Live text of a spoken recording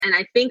and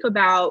I think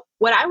about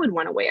what I would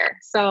want to wear.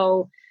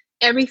 So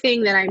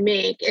everything that I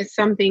make is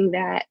something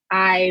that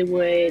I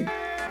would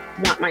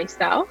want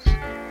myself.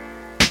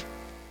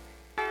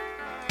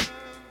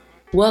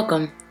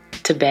 Welcome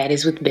to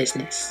Baddies with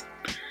Business.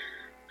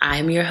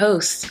 I'm your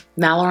host,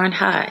 Mallory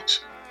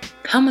Hodge.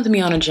 Come with me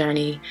on a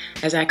journey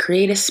as I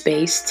create a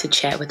space to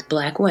chat with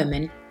Black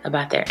women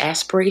about their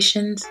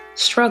aspirations,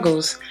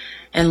 struggles,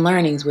 and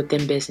learnings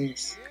within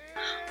business.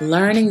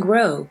 Learn and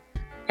grow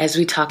as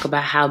we talk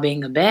about how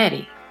being a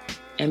baddie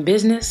and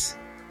business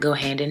go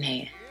hand in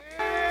hand.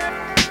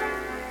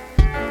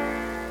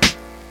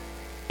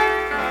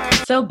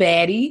 So,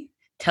 baddie,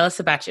 tell us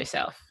about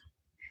yourself.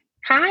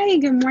 Hi,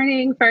 good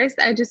morning. First,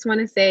 I just want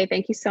to say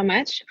thank you so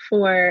much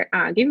for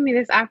giving me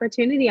this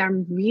opportunity.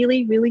 I'm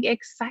really, really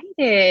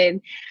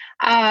excited.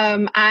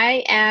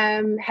 I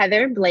am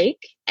Heather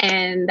Blake,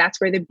 and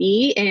that's where the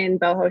B in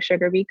Boho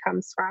Sugar Bee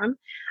comes from.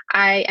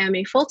 I am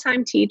a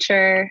full-time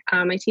teacher.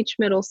 I teach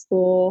middle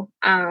school,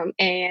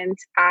 and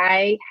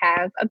I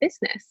have a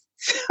business.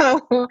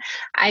 So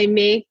I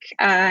make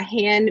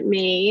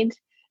handmade,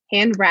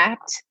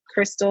 hand-wrapped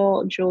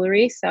crystal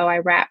jewelry. So I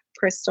wrap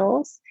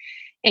crystals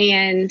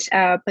and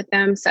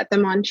set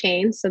them on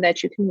chains so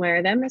that you can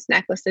wear them as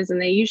necklaces.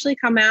 And they usually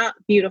come out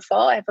beautiful.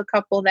 I have a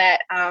couple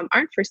that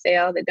aren't for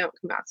sale that don't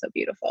come out so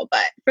beautiful,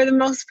 but for the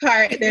most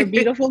part, they're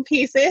beautiful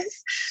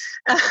pieces.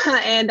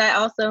 And I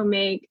also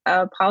make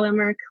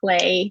polymer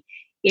clay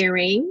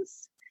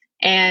earrings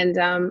and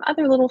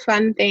other little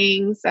fun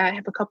things. I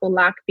have a couple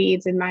lock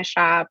beads in my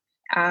shop.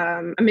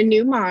 I'm a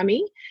new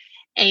mommy,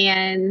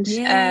 and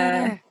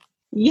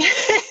yeah,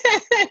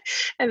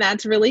 and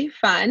that's really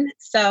fun.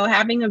 So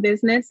having a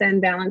business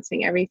and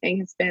balancing everything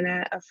has been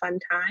a fun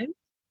time.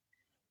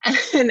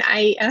 And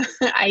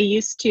I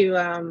used to,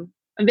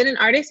 I've been an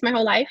artist my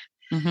whole life.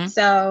 Mm-hmm.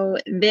 So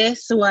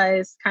this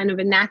was kind of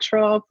a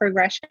natural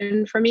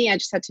progression for me. I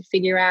just had to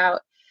figure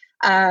out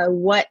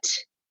what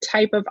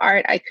type of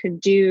art I could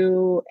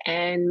do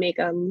and make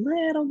a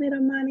little bit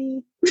of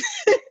money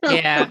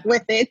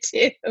with it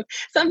too.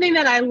 Something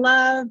that I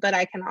love, but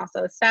I can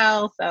also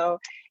sell. So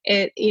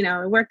it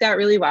worked out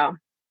really well.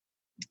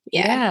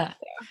 Yeah.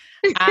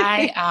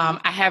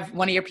 I have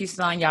one of your pieces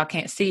on. Y'all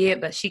can't see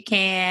it, but she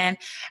can.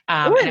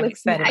 And I'm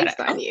excited nice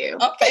about it. On you.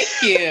 Oh, thank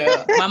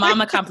you. My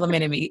mama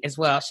complimented me as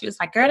well. She was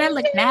like, girl, that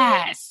look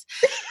nice.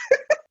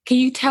 Can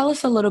you tell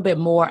us a little bit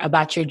more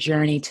about your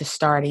journey to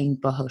starting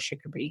Boho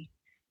Sugar Bee?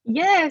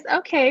 Yes.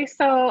 Okay.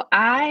 So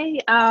I,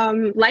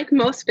 like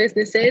most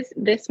businesses,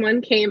 this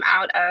one came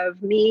out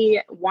of me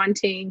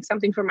wanting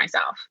something for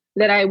myself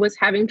that I was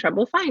having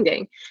trouble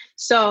finding.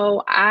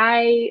 So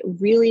I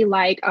really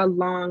like a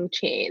long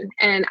chain,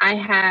 and I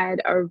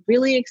had a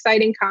really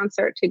exciting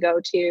concert to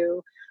go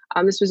to.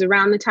 This was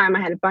around the time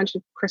I had a bunch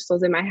of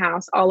crystals in my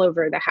house, all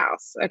over the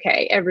house.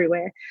 Okay.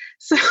 Everywhere.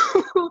 So,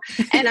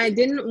 and I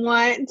didn't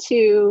want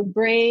to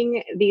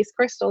bring these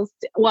crystals.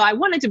 I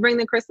wanted to bring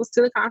the crystals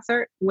to the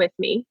concert with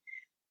me,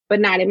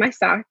 but not in my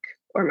sock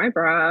or my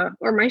bra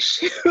or my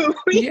shoe.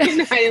 Yeah.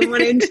 I didn't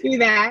want to do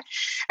that.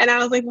 And I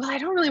was like, well, I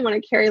don't really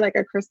want to carry like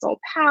a crystal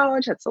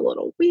pouch. That's a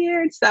little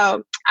weird.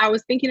 So I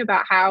was thinking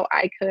about how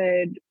I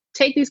could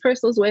take these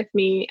crystals with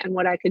me and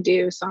what I could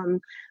do. So I'm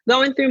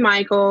going through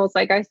Michael's.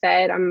 Like I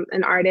said, I'm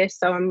an artist,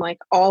 so I'm like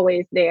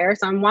always there.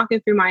 So I'm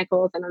walking through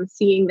Michael's and I'm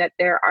seeing that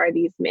there are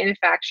these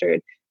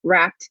manufactured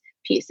wrapped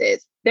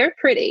pieces. They're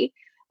pretty.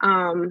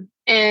 And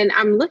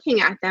I'm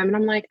looking at them and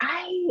I'm like,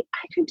 I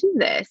could do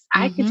this.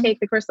 Mm-hmm. I could take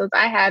the crystals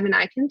I have and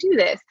I can do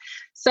this.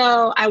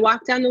 So I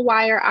walked down the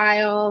wire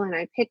aisle and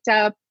I picked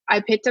up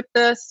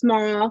the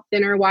small,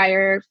 thinner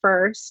wire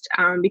first,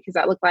 because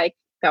that looked like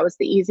that was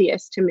the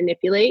easiest to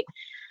manipulate.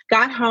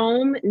 Got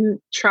home and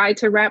tried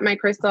to wrap my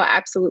crystal.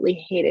 Absolutely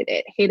hated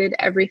it. Hated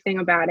everything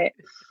about it.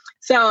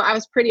 So I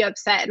was pretty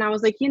upset and I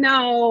was like,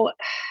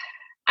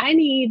 I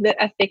need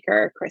a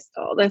thicker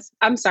crystal.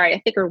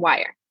 A thicker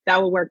wire. That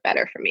will work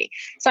better for me.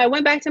 So I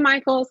went back to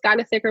Michael's,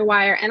 got a thicker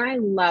wire, and I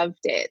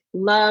loved it.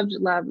 Loved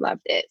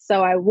it.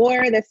 So I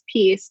wore this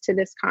piece to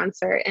this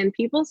concert, and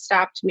people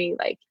stopped me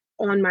like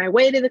on my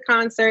way to the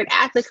concert,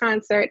 at the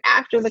concert,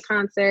 after the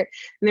concert,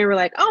 and they were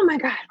like, "Oh my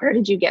God, where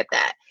did you get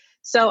that?"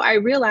 So I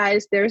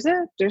realized there's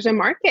a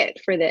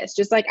market for this.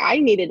 Just like I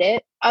needed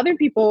it, other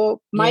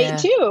people might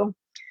too.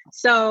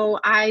 So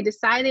I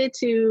decided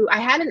I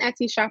had an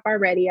Etsy shop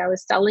already. I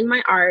was selling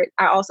my art.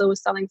 I also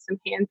was selling some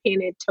hand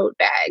painted tote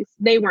bags.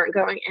 They weren't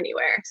going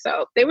anywhere.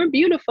 So they were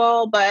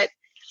beautiful, but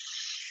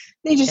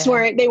they just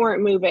weren't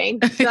moving.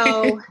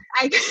 So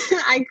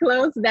I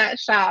closed that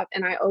shop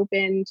and I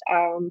opened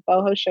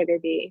Boho Sugar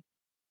Bee,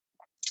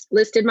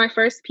 listed my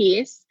first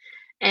piece,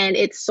 and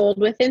it sold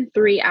within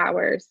 3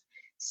 hours.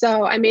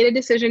 So I made a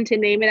decision to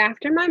name it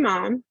after my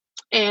mom.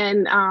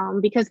 And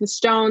because the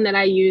stone that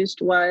I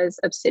used was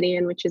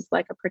obsidian, which is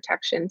like a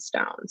protection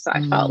stone. So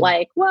I felt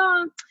like,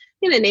 I'm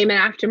going to name it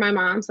after my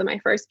mom. So my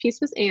first piece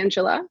was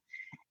Angela,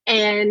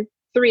 and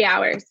 3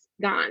 hours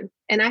gone.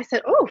 And I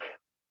said, oh,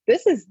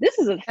 this is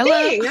a thing. I'm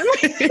like,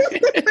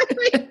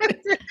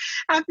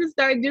 have to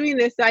start doing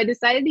this. So I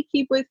decided to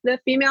keep with the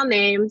female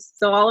names.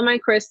 So all of my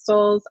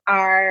crystals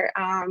are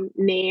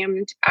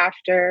named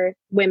after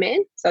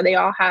women. So they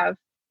all have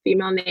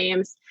female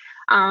names.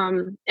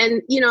 And,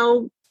 you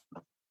know,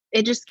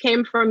 it just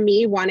came from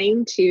me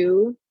wanting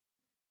to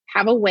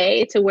have a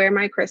way to wear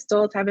my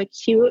crystals, have a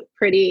cute,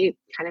 pretty,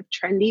 kind of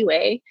trendy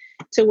way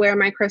to wear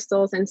my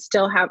crystals and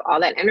still have all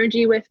that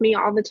energy with me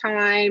all the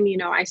time. You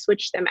know, I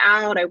switch them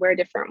out. I wear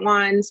different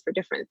ones for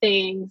different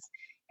things.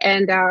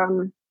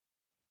 And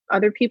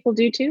other people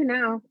do too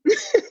now.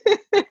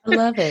 I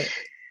love it.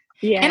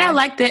 Yeah. And I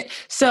like that.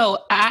 So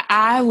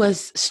I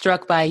was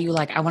struck by you.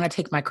 Like, I want to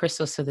take my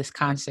crystals to this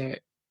concert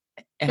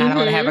and I don't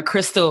want to have a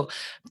crystal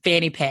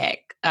fanny pack.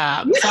 So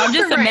I'm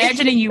just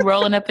imagining you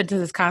rolling up into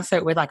this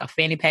concert with like a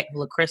fanny pack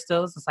full of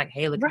crystals. It's like,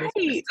 hey, look at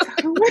this.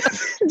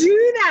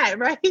 Do that,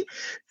 right?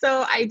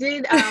 So I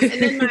did. And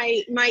then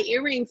my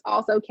earrings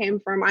also came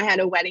from, I had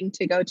a wedding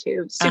to go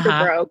to,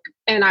 super broke.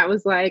 And I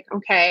was like,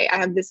 okay, I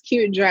have this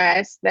cute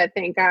dress that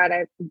thank God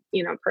I,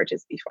 you know,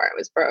 purchased before I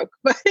was broke,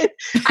 but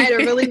I had a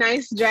really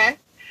nice dress.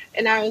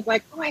 And I was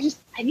like, oh,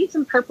 I need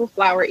some purple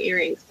flower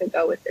earrings to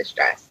go with this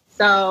dress.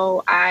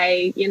 So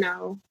I, you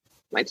know,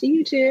 went to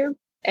YouTube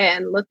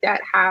and looked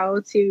at how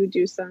to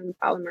do some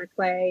polymer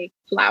clay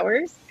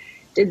flowers,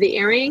 did the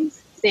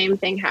earrings, same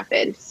thing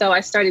happened. So I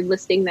started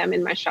listing them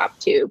in my shop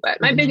too.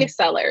 But my biggest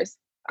sellers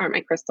are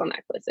my crystal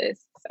necklaces.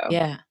 So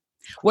yeah.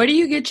 Where do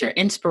you get your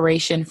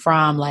inspiration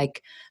from,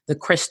 like the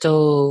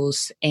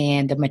crystals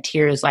and the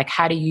materials? Like,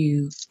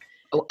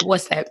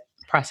 what's that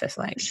process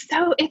like?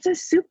 So it's a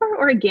super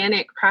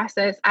organic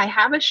process. I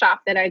have a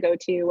shop that I go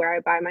to where I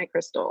buy my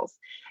crystals.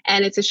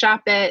 And it's a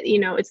shop that, you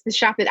know, it's the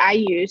shop that I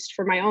used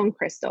for my own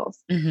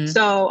crystals.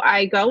 So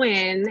I go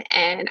in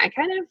and I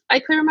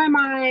clear my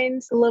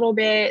mind a little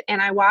bit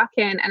and I walk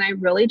in and I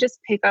really just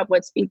pick up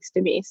what speaks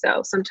to me.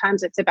 So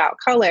sometimes it's about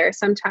color.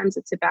 Sometimes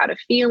it's about a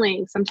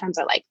feeling. Sometimes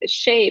I like the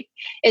shape.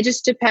 It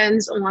just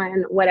depends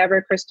on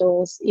whatever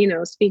crystals, you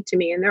know, speak to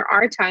me. And there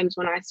are times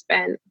when I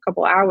spend a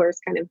couple hours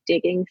kind of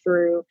digging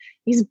through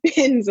these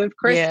bins of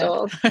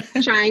crystals,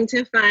 trying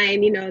to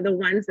find, you know, the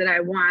ones that I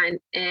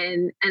want.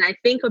 And I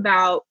think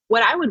about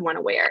what I would want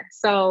to wear.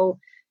 So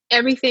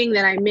everything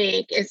that I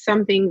make is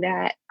something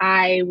that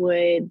I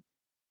would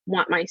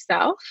want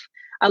myself.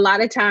 A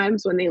lot of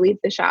times when they leave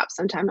the shop,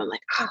 sometimes I'm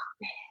like, oh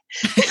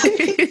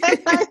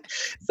man.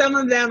 Some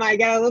of them I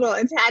get a little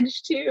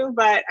attached to,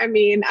 but I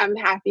mean, I'm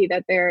happy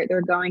that they're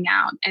going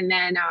out. And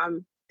then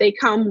they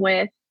come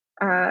with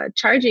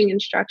charging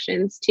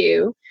instructions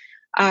too.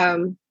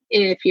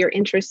 If you're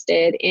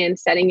interested in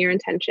setting your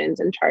intentions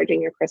and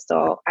charging your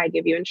crystal, I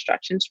give you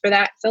instructions for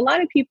that. So a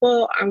lot of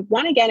people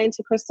want to get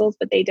into crystals,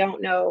 but they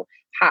don't know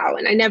how.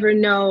 And I never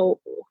know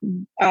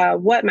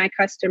what my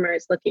customer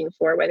is looking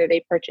for, whether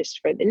they purchased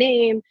for the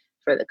name,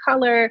 for the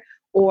color,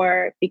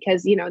 or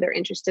because, you know, they're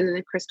interested in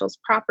the crystal's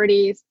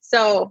properties.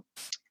 So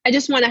I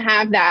just want to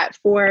have that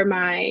for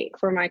my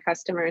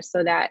customers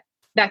so that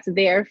that's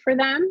there for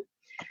them.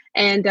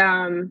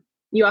 And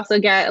you also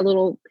get a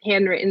little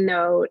handwritten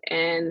note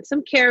and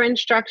some care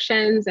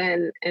instructions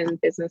and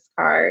business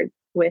card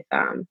with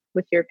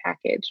your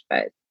package.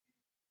 But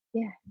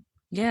yeah.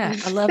 Yeah,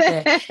 I love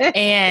that.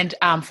 And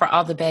for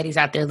all the baddies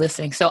out there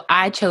listening, so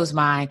I chose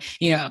mine.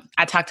 You know,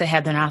 I talked to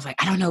Heather and I was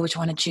like, I don't know which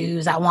one to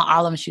choose. I want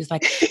all of them. She was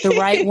like, the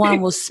right one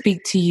will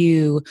speak to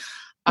you.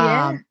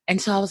 And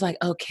so I was like,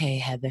 okay,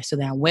 Heather. So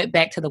then I went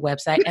back to the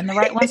website and the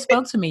right one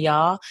spoke to me,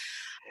 y'all.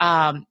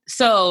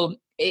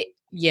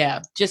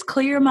 Just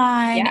clear your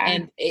mind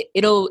and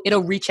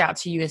it'll reach out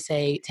to you and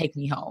say, take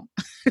me home.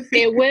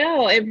 It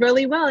will. It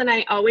really will. And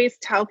I always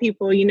tell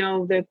people, you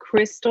know, the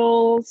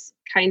crystals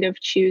kind of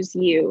choose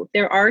you.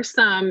 There are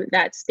some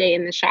that stay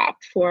in the shop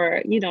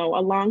for, you know,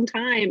 a long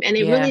time. And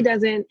it really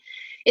doesn't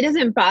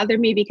bother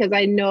me because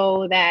I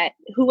know that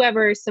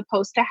whoever is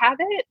supposed to have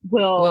it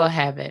will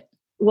have it.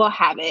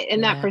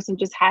 And that person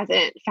just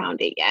hasn't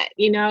found it yet,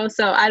 you know?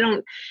 So I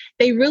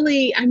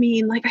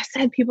mean, like I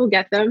said, people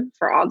get them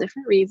for all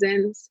different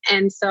reasons.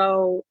 And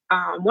so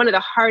one of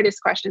the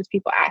hardest questions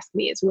people ask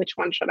me is, which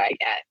one should I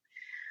get?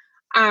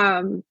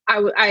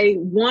 I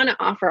want to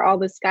offer all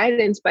this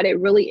guidance, but it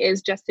really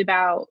is just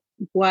about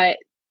what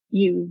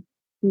you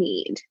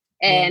need.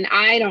 And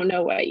I don't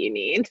know what you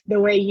need the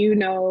way you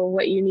know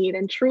what you need.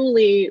 And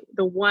truly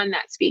the one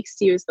that speaks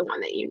to you is the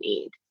one that you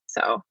need.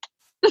 So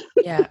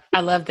yeah,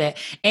 I love that.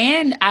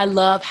 And I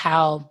love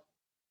how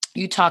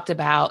you talked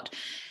about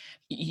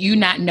you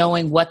not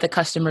knowing what the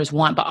customers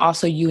want, but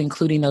also you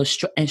including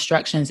those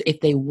instructions if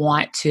they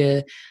want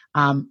to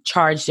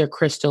charge their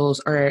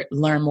crystals or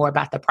learn more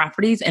about the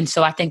properties. And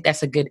so I think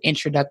that's a good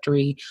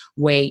introductory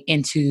way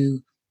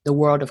into the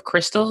world of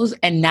crystals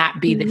and not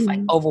be this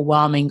like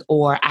overwhelming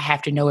or I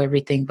have to know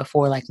everything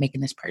before like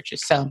making this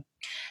purchase. So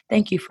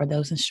thank you for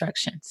those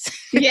instructions.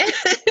 Yeah,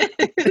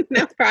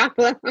 no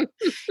problem.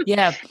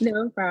 Yeah.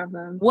 No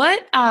problem.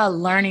 What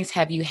learnings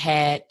have you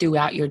had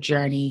throughout your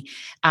journey,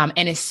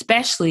 and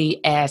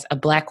especially as a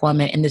Black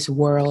woman in this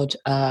world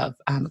of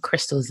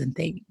crystals and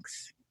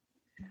things?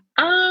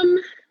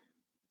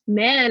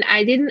 Man,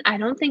 I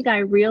don't think I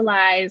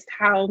realized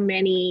how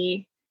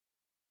many,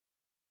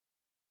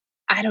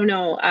 I don't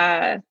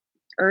know,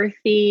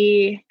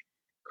 earthy,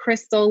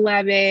 Crystal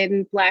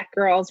Levin Black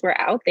girls were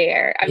out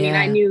there. I mean,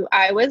 I Yeah. knew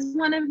I was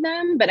one of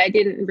them, but I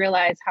didn't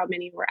realize how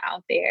many were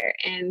out there.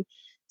 And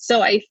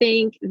so I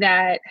think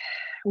that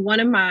one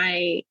of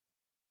my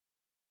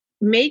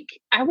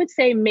I would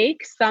say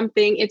make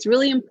something, it's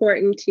really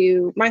important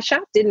to, my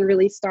shop didn't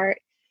really start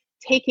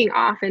taking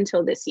off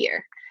until this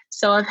year.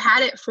 So I've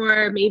had it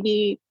for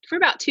maybe for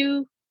about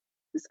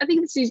I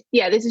think this is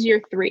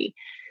year 3.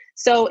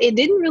 So it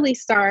didn't really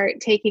start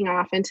taking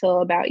off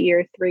until about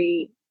year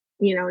 3,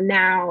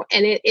 now.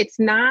 And it's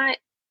not,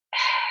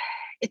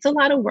 it's a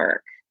lot of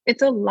work.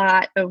 It's a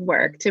lot of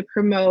work to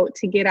promote,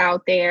 to get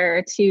out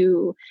there,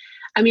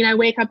 I mean, I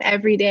wake up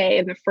every day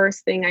and the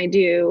first thing I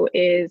do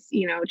is,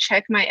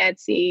 check my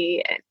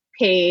Etsy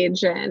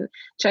page and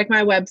check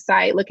my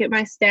website, look at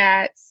my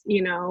stats,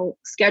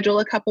 schedule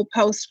a couple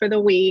posts for the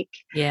week.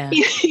 Yeah.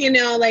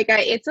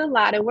 It's a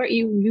lot of work.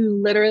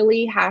 You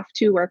literally have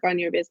to work on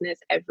your business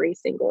every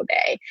single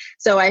day.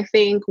 So I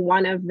think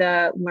one of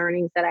the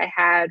learnings that I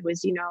had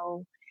was,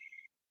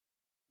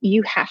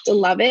 you have to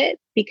love it,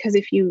 because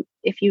if you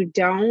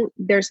don't,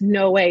 there's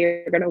no way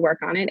you're going to work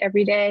on it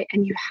every day,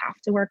 and you have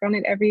to work on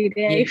it every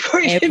day for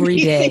it to be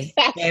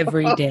successful.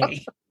 Every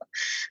day.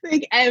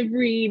 Like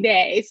every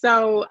day.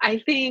 So I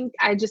think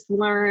I just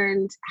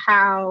learned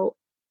how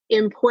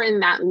important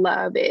that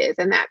love is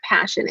and that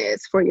passion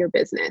is for your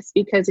business,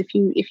 because if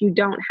you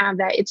don't have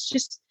that, it's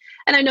just,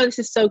 and I know this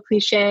is so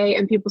cliche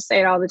and people say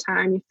it all the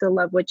time, you have to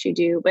love what you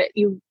do, but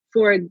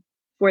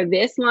for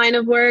this line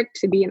of work,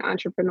 to be an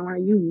entrepreneur,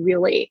 you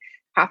really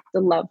have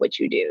to love what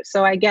you do.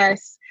 So I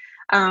guess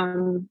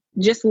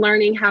just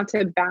learning how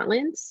to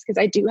balance,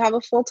 because I do have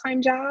a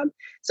full-time job.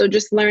 So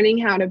just learning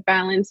how to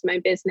balance my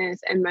business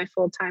and my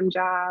full-time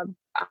job,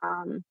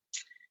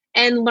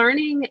 and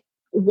learning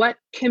what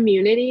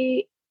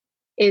community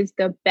is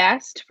the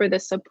best for the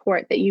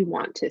support that you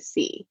want to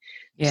see.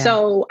 Yeah.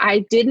 So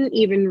I didn't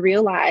even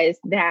realize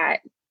that,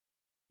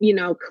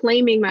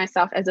 claiming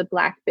myself as a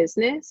Black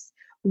business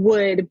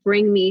would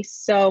bring me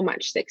so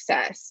much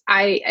success.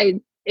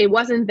 It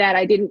wasn't that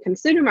I didn't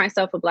consider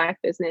myself a Black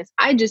business.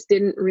 I just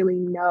didn't really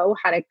know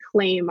how to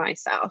claim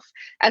myself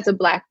as a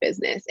Black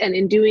business. And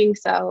in doing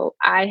so,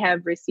 I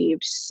have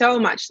received so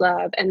much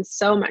love and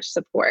so much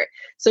support.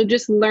 So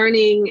just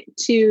learning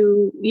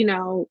to,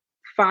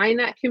 find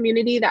that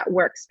community that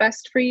works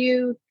best for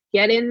you,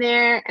 get in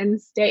there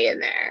and stay in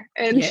there,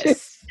 and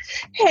just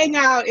hang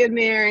out in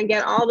there and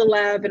get all the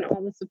love and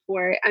all the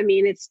support. I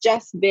mean, it's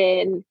just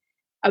been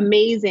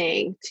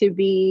amazing to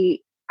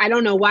be, I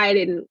don't know why I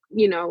didn't,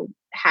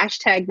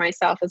 hashtag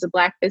myself as a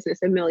Black business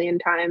a million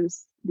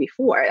times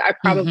before. I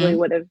probably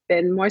would have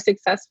been more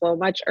successful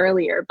much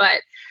earlier,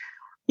 but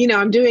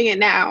I'm doing it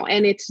now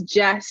and it's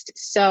just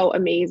so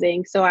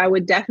amazing. So I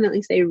would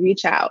definitely say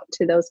reach out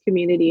to those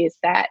communities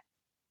that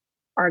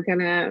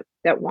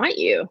want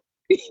you,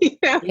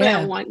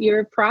 that want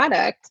your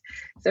product.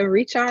 So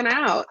reach on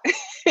out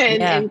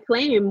and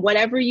claim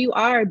whatever you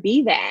are,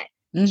 be that.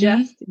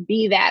 Just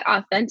be that,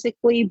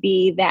 authentically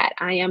be that.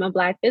 I am a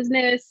Black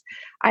business.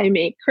 I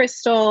make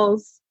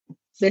crystals.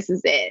 This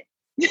is it.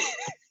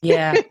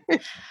 Yeah.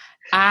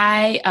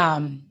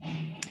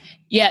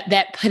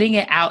 That putting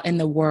it out in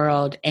the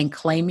world and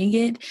claiming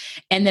it.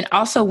 And then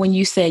also when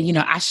you said,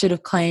 I should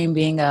have claimed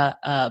being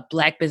a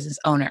Black business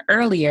owner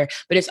earlier,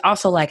 but it's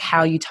also like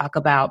how you talk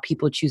about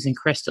people choosing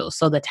crystals.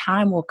 So the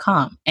time will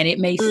come and it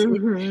may sit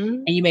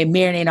and you may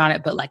marinate on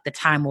it, but like the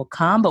time will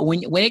come. But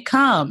when it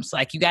comes,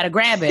 like you got to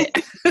grab it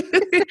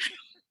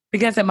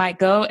because it might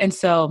go. And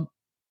so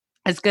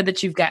it's good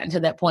that you've gotten to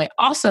that point.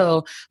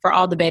 Also, for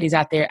all the Bettys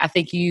out there, I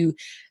think you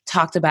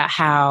talked about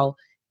how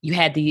you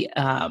had the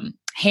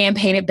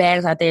hand-painted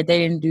bags out there. They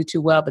didn't do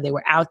too well, but they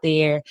were out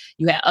there.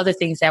 You had other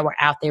things that were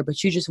out there,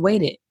 but you just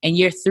waited. And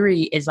year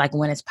 3 is like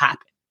when it's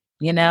popping,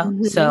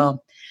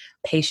 So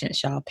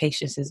patience, y'all.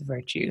 Patience is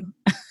virtue.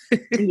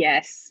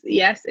 Yes,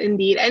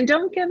 indeed. And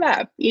don't give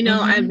up.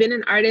 I've been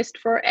an artist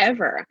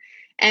forever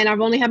and I've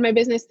only had my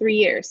business 3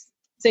 years.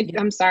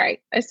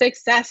 A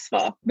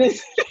successful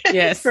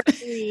business for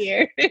 3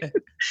 years.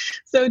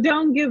 So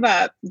don't give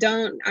up.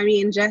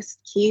 Just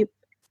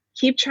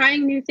keep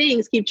trying new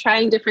things, keep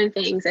trying different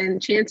things.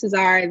 And chances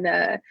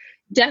are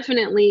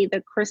definitely the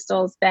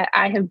crystals that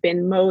I have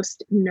been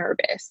most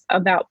nervous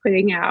about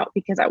putting out,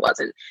 because I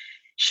wasn't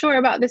sure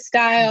about the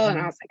style. And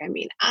I was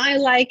like, I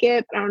like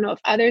it, but I don't know if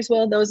others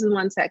will. Those are the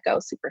ones that go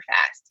super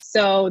fast.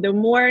 So the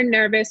more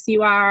nervous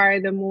you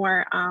are, the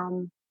more,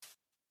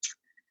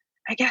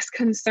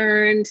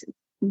 concerned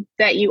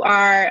that you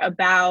are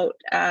about,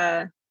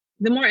 the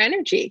more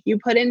energy you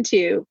put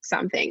into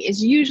something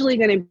is usually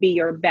going to be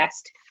your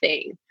best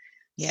thing.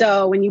 Yeah.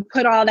 So when you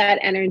put all that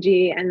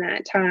energy and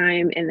that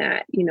time and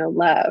that,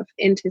 love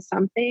into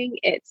something,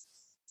 it's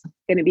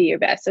going to be your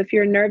best. So if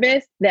you're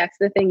nervous, that's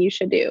the thing you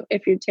should do.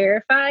 If you're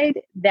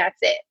terrified, that's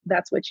it.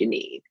 That's what you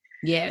need.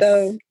 Yes.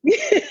 So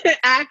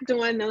act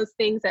on those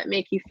things that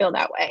make you feel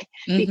that way,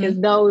 because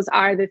those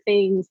are the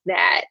things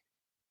that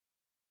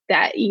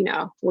that,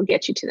 will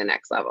get you to the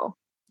next level.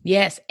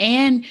 Yes.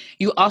 And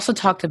you also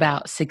talked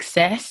about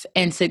success,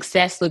 and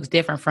success looks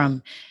different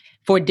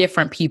for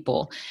different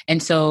people.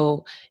 And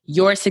so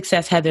your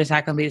success, Heather, is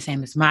not going to be the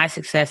same as my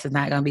success, is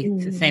not going to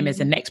be the same as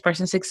the next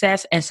person's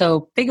success. And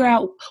so figure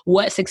out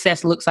what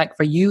success looks like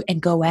for you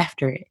and go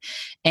after it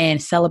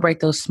and celebrate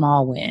those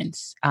small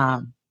wins.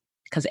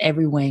 Because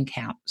every win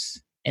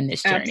counts in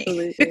this journey.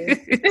 Absolutely.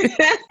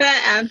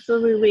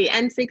 Absolutely.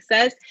 And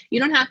success,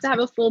 you don't have to have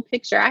a full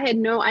picture. I had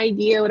no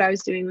idea what I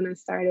was doing when I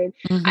started.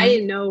 I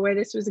didn't know where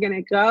this was going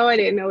to go. I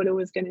didn't know what it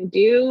was going to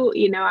do.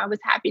 I was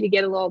happy to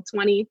get a little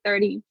 $20,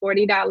 $30,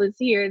 $40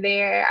 here or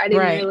there. I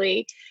didn't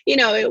really,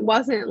 it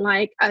wasn't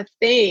like a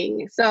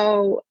thing.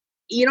 So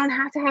you don't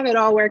have to have it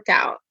all worked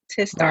out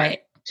to start.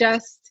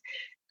 Just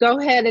go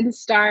ahead and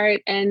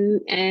start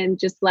and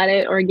just let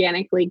it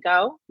organically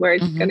go where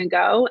it's going to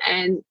go.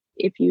 And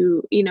if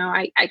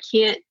I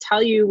can't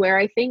tell you where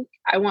I think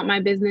I want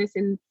my business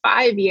in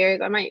 5 years.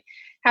 I might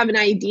have an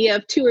idea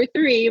of 2 or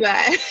 3,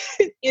 but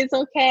it's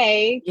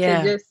okay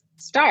to just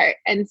start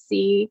and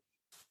see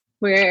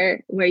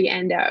where you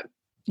end up.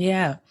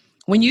 Yeah.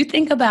 When you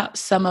think about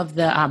some of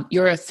the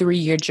your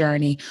 3-year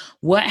journey,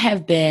 what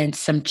have been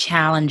some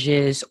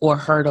challenges or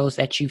hurdles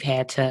that you've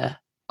had to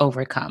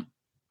overcome?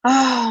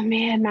 Oh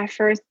man, my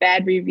first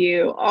bad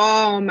review.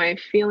 Oh, my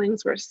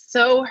feelings were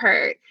so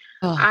hurt.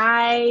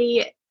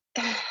 I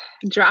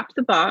dropped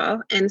the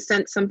ball and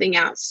sent something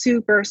out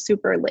super,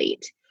 super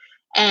late.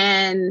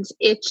 And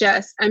it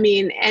just,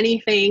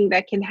 anything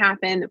that can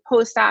happen. The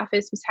post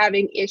office was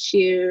having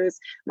issues.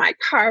 My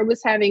car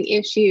was having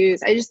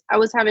issues. I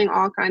was having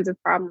all kinds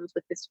of problems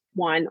with this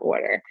one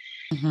order.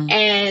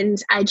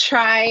 And I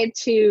tried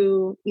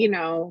to,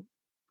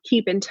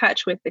 keep in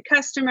touch with the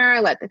customer,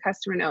 let the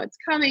customer know it's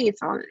coming,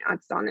 it's on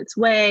its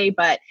way,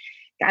 but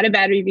got a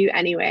bad review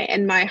anyway.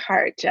 And my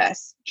heart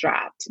just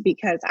dropped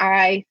because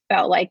I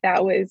felt like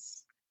it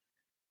was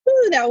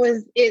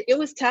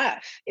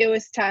tough. It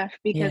was tough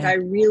because I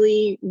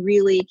really,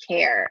 really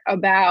care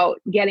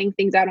about getting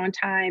things out on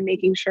time,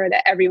 making sure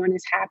that everyone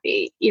is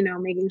happy,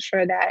 making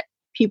sure that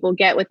people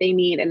get what they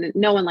need, and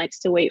no one likes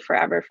to wait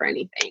forever for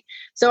anything.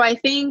 So I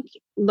think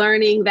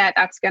learning that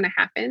that's going to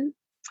happen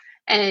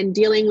and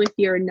dealing with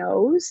your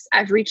no's.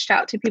 I've reached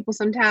out to people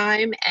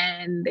sometime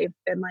and they've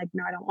been like,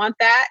 no, I don't want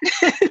that.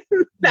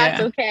 That's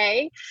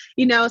okay.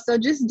 So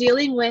just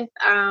dealing with,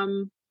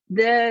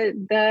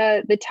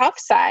 the tough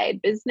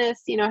side.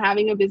 Business,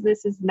 having a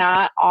business is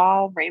not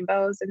all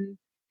rainbows and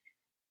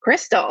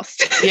crystals.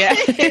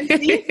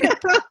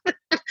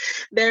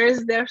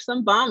 There's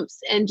some bumps,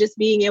 and just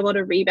being able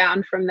to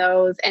rebound from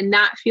those and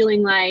not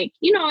feeling like,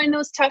 in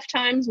those tough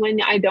times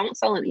when I don't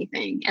sell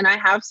anything, and I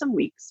have some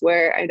weeks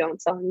where I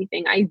don't sell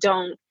anything, I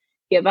don't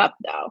give up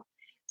though.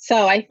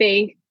 So I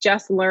think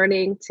just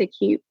learning to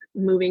keep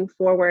moving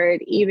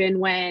forward, even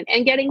when,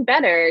 and getting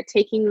better,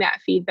 taking that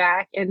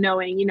feedback and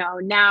knowing,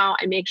 now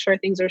I make sure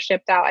things are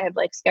shipped out. I have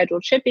like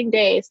scheduled shipping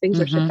days, things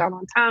are shipped out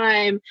on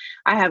time.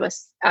 I have a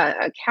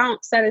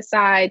account set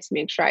aside to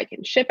make sure I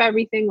can ship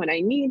everything when I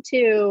need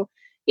to.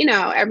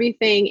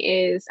 Everything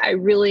is, I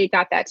really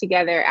got that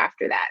together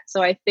after that.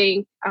 So I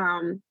think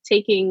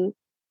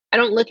I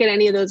don't look at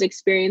any of those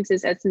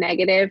experiences as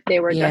negative. They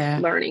were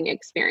just learning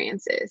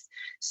experiences.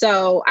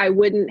 So I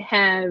wouldn't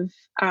have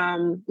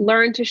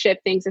learned to ship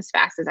things as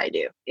fast as I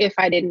do if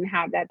I didn't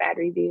have that bad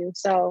review.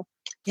 So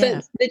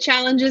the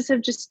challenges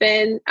have just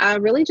been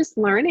really just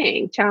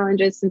learning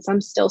challenges, since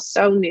I'm still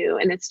so new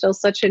and it's still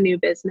such a new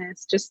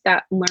business. Just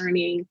that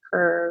learning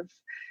curve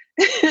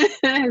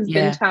has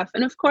been tough.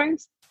 And of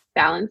course,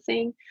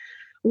 balancing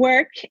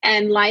work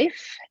and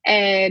life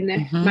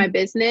and my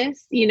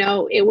business,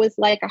 it was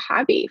like a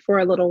hobby for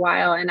a little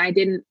while, and I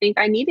didn't think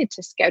I needed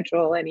to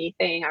schedule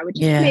anything. I would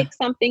just make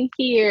something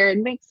here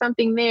and make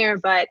something there,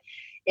 but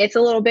it's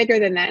a little bigger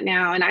than that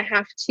now, and I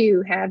have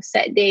to have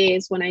set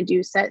days when I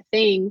do set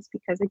things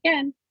because,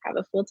 again, I have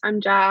a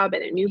full-time job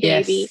and a new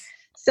baby.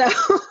 So,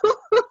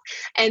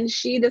 and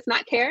she does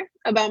not care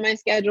about my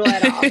schedule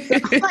at all.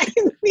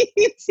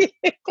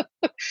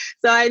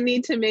 So I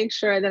need to make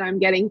sure that I'm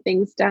getting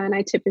things done.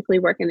 I typically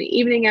work in the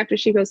evening after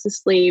she goes to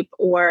sleep,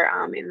 or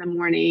in the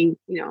morning,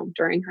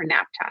 during her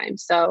nap time.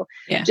 So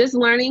just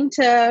learning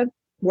to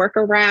work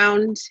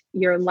around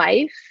your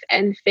life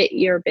and fit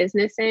your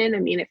business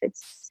in.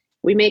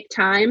 We make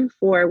time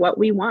for what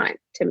we want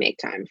to make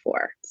time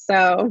for.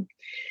 So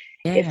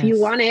if you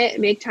want it,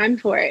 make time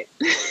for it.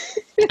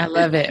 I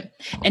love it.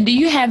 And do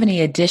you have any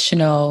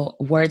additional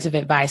words of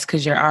advice,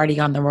 because you're already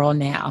on the roll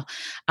now,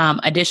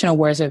 additional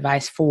words of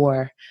advice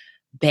for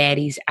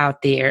baddies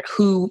out there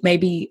who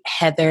maybe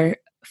Heather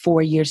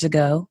 4 years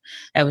ago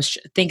that was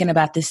thinking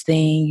about this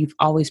thing? You've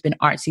always been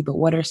artsy, but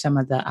what are some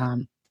of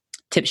the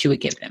tips you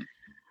would give them?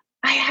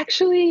 I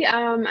actually,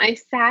 I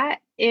sat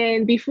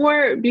in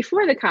before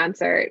the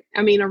concert,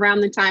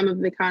 around the time of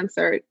the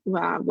concert,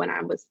 when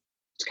I was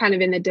kind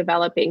of in the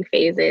developing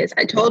phases,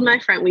 I told my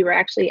friend, we were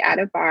actually at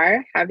a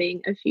bar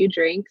having a few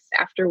drinks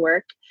after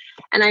work.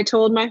 And I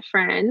told my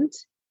friend,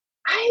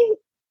 I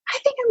I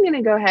think I'm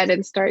going to go ahead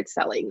and start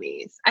selling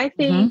these. I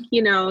think,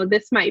 Mm-hmm.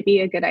 this might be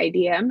a good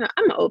idea.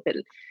 I'm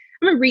open.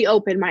 I'm going to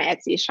reopen my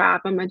Etsy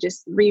shop. I'm going to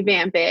just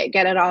revamp it,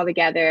 get it all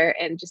together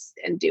and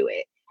do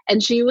it.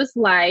 And she was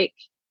like,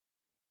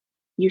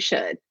 you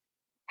should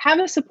have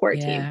a support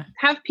team, Yeah.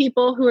 have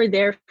people who are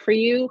there for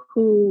you,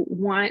 who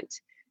want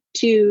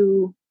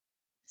to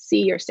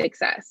see your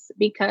success,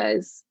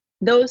 because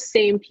those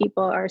same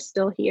people are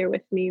still here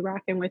with me,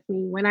 rocking with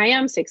me when I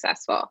am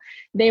successful.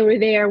 They were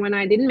there when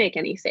I didn't make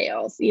any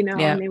sales, Yeah.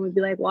 and they would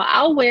be like, well,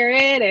 I'll wear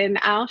it and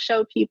I'll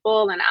show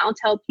people and I'll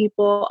tell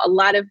people. A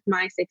lot of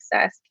my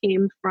success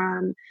came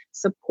from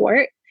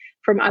support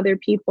from other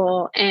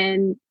people,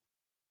 and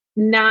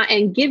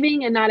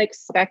giving and not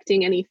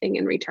expecting anything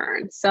in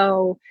return.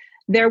 So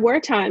there were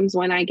times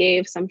when I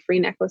gave some free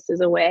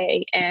necklaces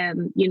away,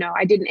 and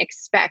I didn't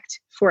expect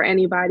for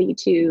anybody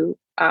to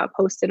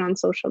post it on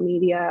social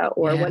media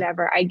or Yeah.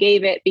 whatever. I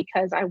gave it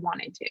because I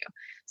wanted to.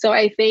 So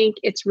I think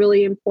it's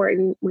really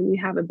important when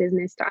you have a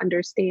business to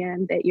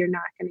understand that you're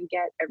not going to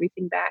get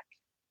everything back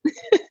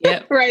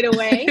Yep. right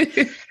away.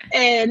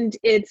 And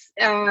it's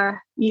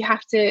you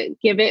have to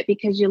give it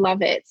because you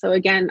love it. So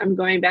again, I'm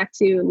going back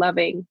to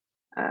loving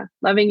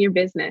your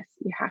business.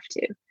 You have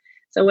to.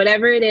 So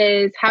whatever it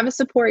is, have a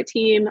support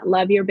team,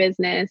 love your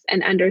business,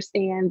 and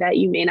understand that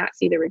you may not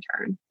see the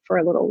return for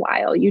a little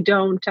while. You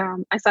don't.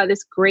 I saw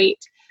this great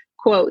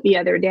quote the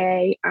other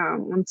day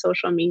on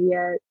social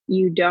media.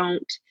 You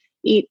don't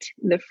eat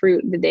the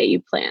fruit the day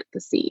you plant the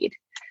seed.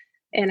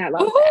 And I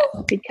love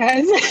that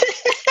because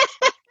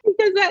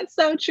because that's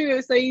so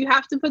true. So you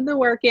have to put the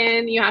work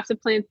in, you have to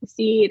plant the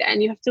seed,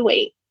 and you have to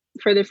wait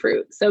for the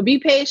fruit. So be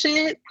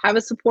patient, have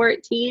a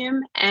support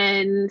team,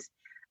 and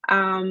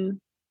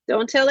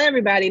don't tell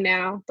everybody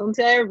now. Don't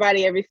tell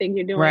everybody everything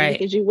you're doing, Right.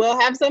 because you will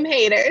have some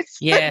haters.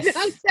 Yes.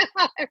 Don't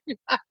tell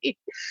everybody.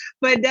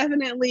 But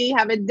definitely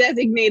have a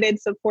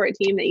designated support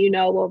team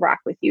that will rock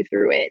with you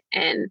through it.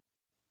 And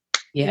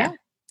yeah.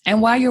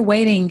 And while you're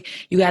waiting,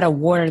 you got to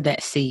water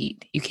that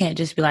seed. You can't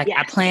just be like, I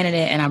yes. planted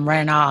it and I'm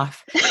running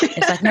off.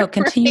 It's like, no,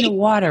 continue to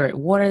water it.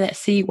 Water that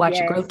seed, watch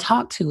it grow,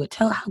 talk to it.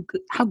 Tell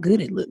how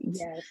good it looks.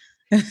 Yes.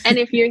 And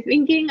if you're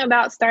thinking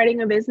about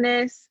starting a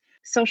business,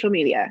 social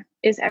media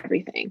is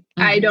everything.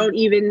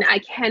 Mm-hmm. I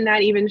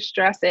cannot even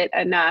stress it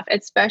enough,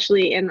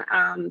 especially in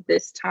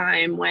this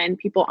time when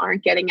people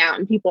aren't getting out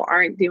and people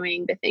aren't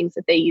doing the things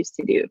that they used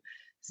to do.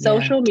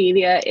 Social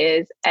media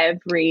is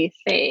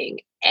everything,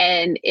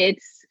 and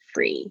it's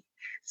free.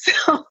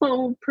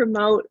 So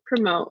promote,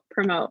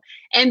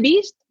 and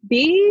be,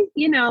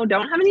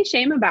 don't have any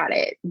shame about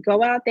it.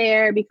 Go out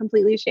there, be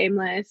completely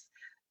shameless.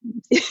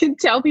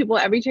 Tell people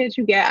every chance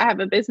you get, I have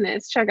a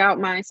business. Check out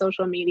my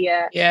social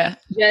media. Yeah.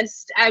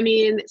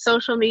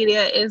 Social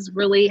media is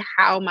really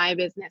how my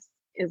business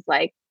is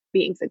like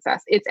being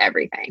success. It's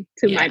everything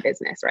to my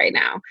business right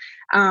now.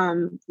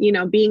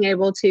 Being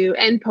able to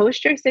and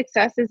post your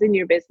successes in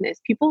your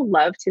business. People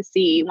love to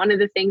see. One of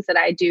the things that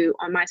I do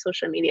on my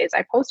social media is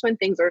I post when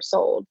things are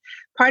sold.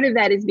 Part of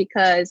that is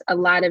because a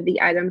lot of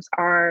the items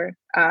are,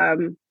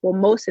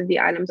 most of the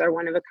items are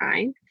one of a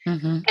kind.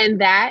 Mm-hmm. And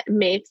that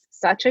makes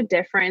such a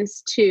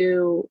difference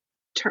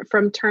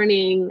from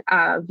turning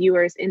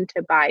viewers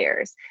into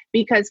buyers,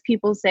 because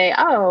people say,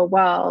 oh,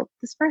 well,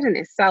 this person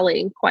is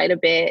selling quite a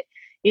bit.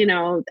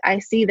 I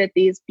see that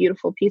these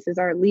beautiful pieces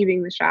are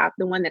leaving the shop.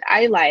 The one that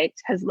I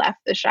liked has left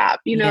the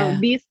shop.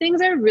 These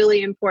things are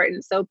really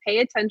important. So pay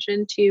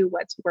attention to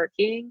what's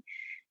working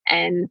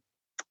and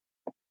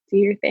do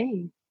your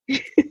thing.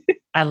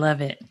 I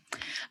love it.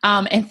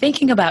 And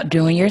thinking about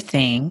doing your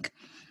thing.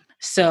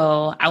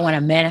 So I want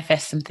to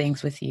manifest some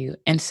things with you.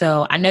 And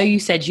so I know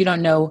you said you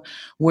don't know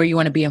where you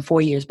want to be in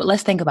 4 years, but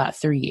let's think about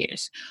 3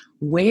 years.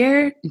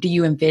 Where do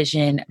you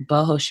envision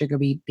Boho Sugar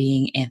Bee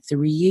being in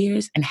 3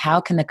 years? And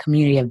how can the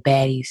community of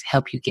baddies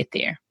help you get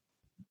there?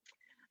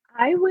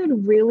 I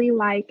would really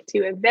like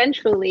to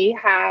eventually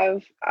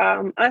have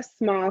a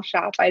small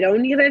shop. I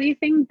don't need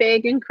anything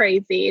big and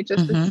crazy,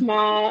 just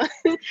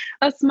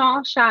a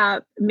small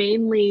shop,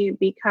 mainly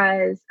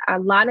because a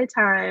lot of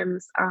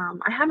times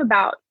I have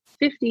about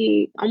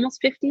almost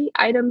 50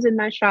 items in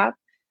my shop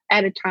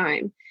at a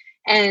time.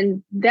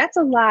 And that's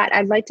a lot.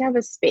 I'd like to have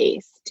a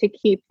space to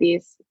keep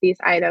these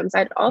items.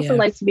 I'd also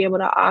like to be able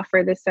to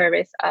offer the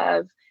service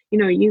of,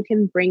 you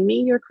can bring me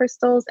your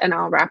crystals and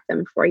I'll wrap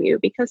them for you,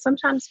 because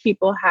sometimes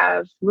people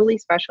have really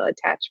special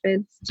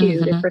attachments to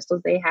the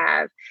crystals they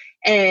have.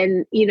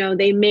 And,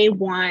 they may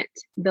want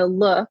the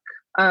look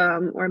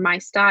or my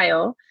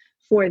style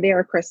for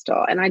their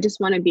crystal. And I just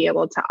want to be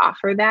able to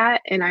offer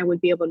that. And I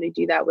would be able to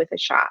do that with a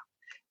shop.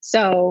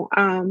 So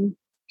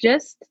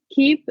just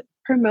keep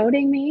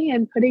promoting me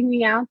and putting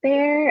me out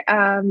there.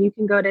 You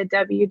can go to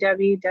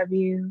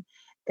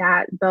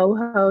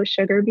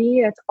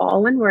www.bohosugarbee, that's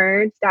all one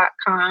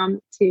words.com,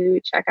 to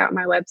check out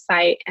my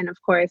website, and of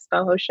course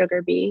Boho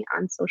Sugar Bee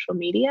on social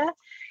media.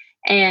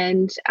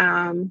 And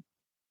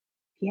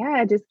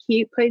just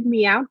keep putting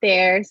me out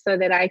there so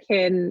that I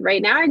can.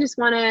 Right now I just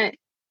want to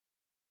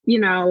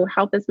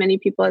help as many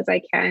people as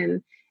I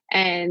can,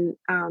 and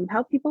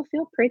help people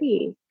feel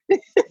pretty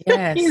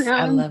Yes,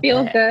 I And love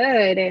feel that.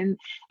 good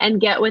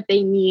and get what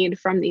they need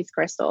from these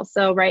crystals.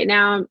 So right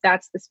now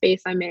that's the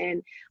space I'm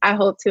in. I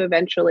hope to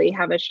eventually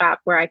have a shop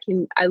where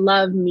I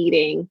love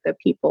meeting the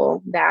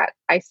people that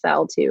I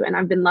sell to. And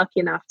I've been lucky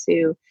enough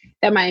to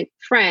that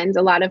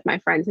a lot of my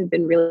friends have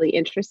been really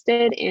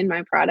interested in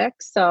my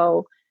products.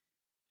 So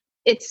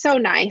it's so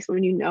nice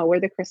when you know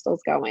where the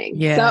crystal's going. So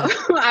Yeah.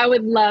 I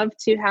would love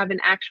to have an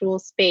actual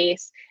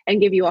space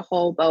and give you a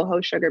whole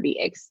boho sugar beet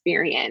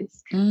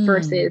experience Mm,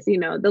 versus,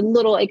 the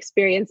little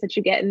experience that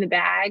you get in the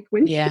bag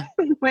when yeah.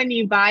 when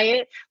you buy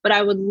it. But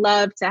I would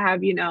love to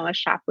have, a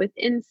shop with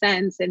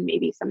incense and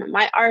maybe some of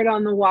my art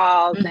on the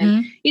walls.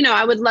 And, Hmm.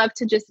 I would love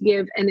to just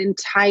give an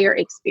entire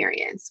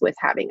experience with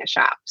having a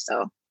shop.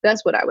 So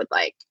that's what I would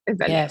like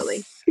eventually.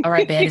 Yes. All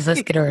right, baddies,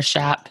 let's get her a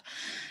shop.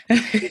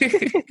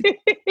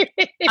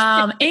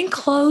 In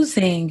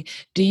closing,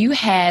 do you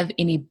have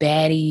any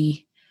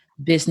baddie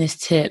business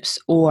tips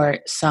or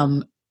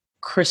some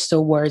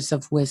crystal words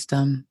of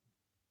wisdom?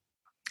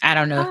 I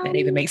don't know if that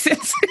even um, makes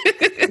sense.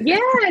 Yeah,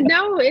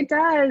 no, it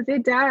does.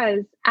 It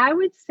does. I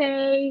would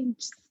say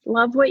just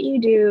love what you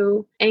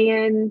do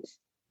and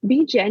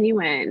be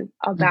genuine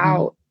Hmm.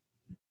 about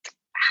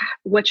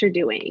what you're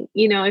doing.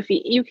 If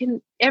you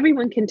can,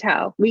 everyone can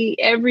tell.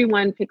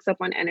 Everyone picks up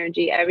on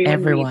energy, everyone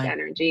reads Everyone.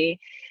 energy.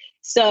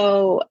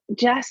 So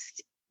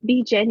just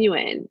be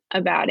genuine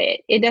about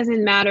it. It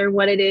doesn't matter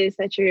what it is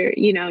that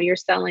you're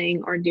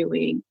selling or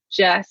doing.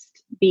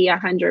 Just be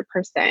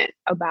 100%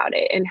 about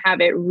it and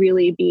have it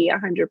really be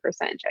 100%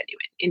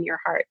 genuine in your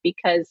heart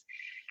because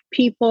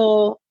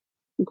people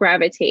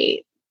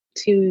gravitate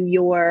to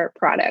your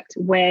product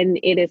when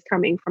it is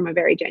coming from a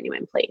very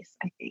genuine place,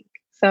 I think.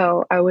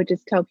 So I would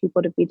just tell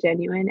people to be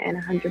genuine and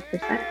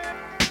 100%.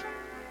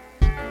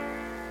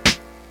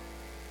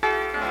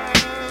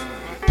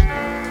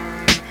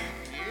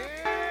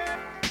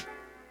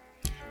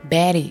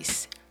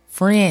 Baddies,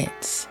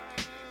 friends,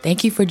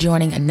 thank you for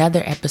joining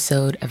another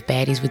episode of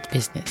Baddies with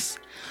Business.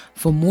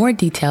 For more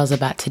details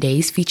about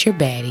today's featured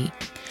baddie,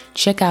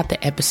 check out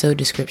the episode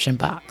description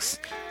box.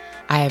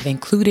 I have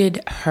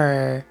included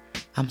her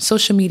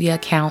social media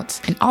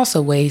accounts and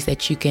also ways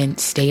that you can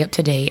stay up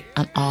to date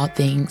on all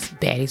things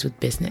Baddies with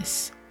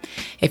Business.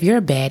 If you're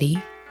a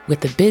baddie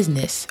with a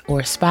business or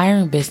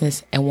aspiring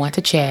business and want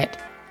to chat,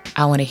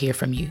 I want to hear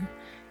from you.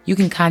 You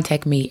can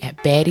contact me at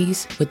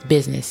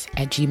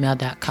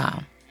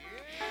baddieswithbusiness@gmail.com.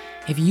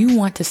 If you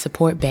want to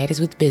support Baddies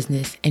with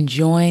Business and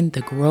join the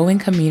growing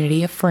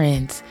community of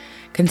friends,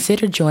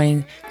 consider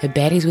joining the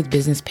Baddies with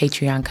Business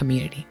Patreon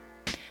community.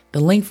 The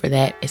link for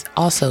that is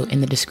also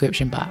in the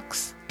description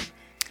box.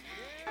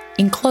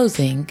 In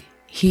closing,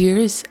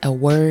 here's a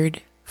word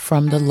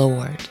from the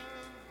Lord,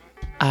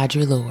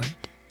 Audre Lorde.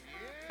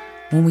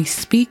 When we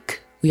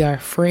speak, we are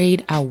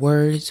afraid our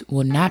words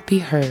will not be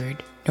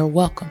heard nor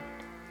welcomed.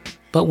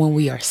 But when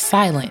we are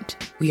silent,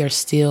 we are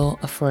still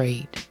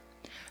afraid.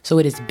 So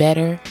it is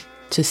better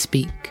to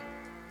speak.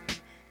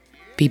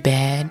 Be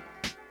bad,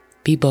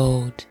 be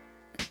bold,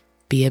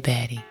 be a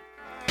baddie.